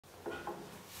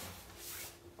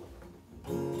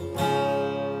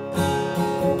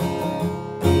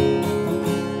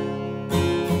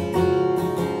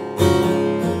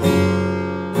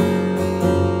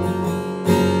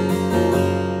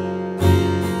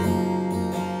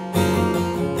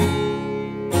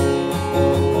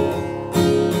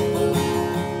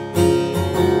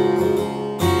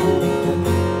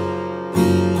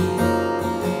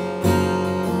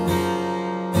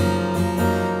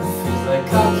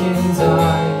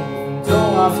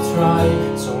I've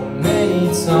tried so many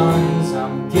times,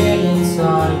 I'm getting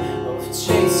tired of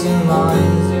chasing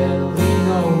lines that lead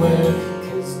nowhere,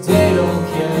 'cause they don't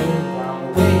care. I'm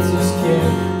way too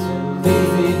scared to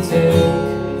leave it there,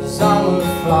 'cause I'm a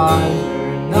fire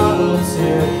and I will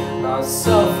tear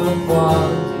myself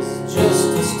apart. It's just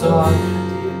the start,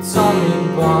 the atomic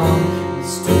bomb. This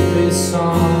stupid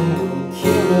song will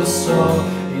kill us all.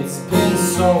 It's been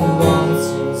so long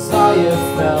since I have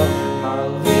felt my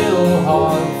little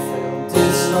heart felt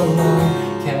this alone.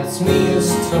 Cast me a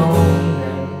stone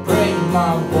and break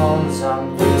my bones. I'm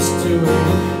used to it,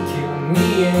 kill me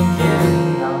again.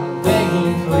 I'm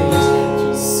begging, please,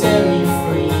 just set me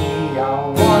free. I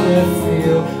wanna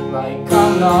feel like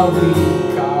I'm not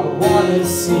weak. I wanna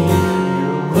see you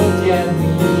look at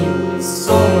me with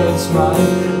so much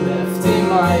light left in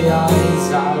my eyes.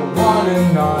 I wanna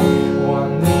not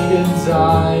want me to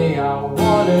die. I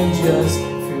wanna just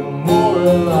feel more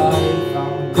alive.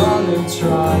 I'm gonna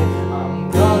try,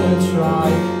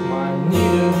 might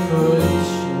need a push,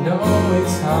 you know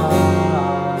it's hard.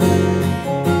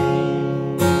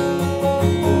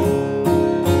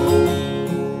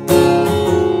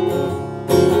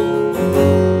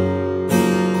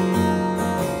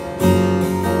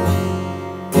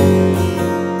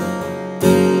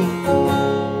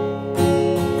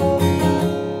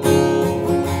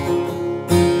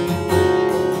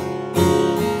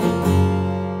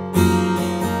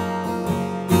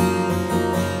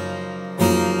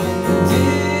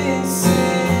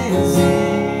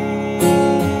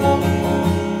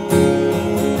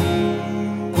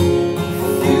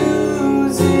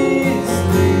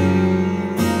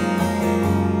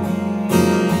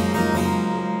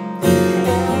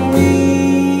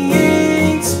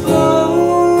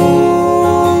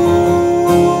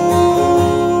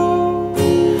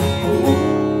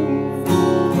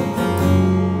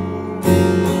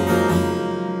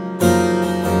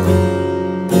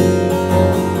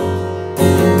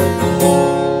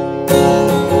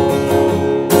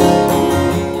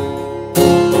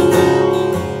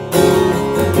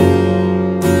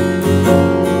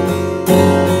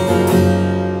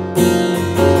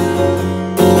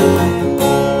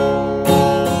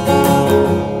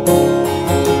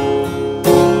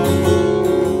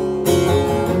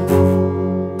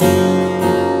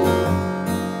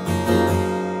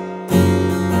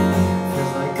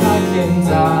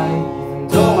 Die, even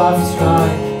though I've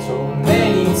tried so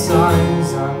many times.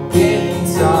 I'm getting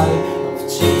tired of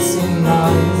chasing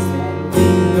lies that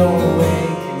lead nowhere,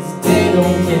 'cause they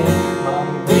don't care. I'm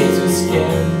way too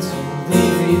scared to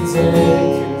leave it there,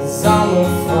 'cause I'm a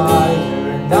fire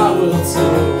and I will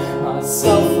tear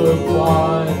myself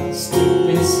apart. A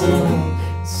stupid song,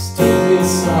 stupid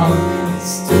song,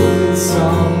 stupid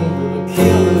song will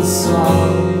kill the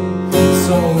song.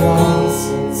 So long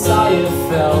since I have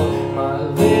felt my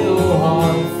little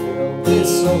heart felt this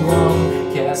so wrong.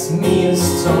 Cast me a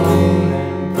stone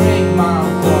and break my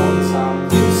bones. I'm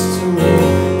used to it,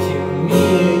 kill me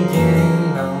again.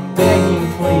 I'm begging,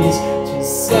 please,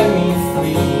 just set me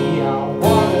free. I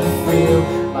wanna feel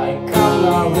like I'm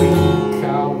not weak. I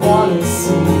wanna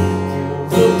see you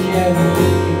look at me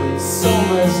with so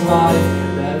much life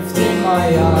left in my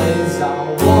eyes. I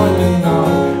wanna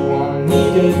not want me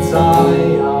to die.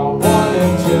 I wanna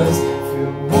just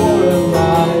feel more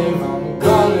alive. I'm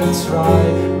gonna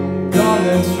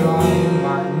try,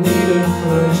 might need a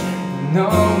push, you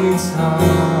know it's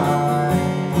hard.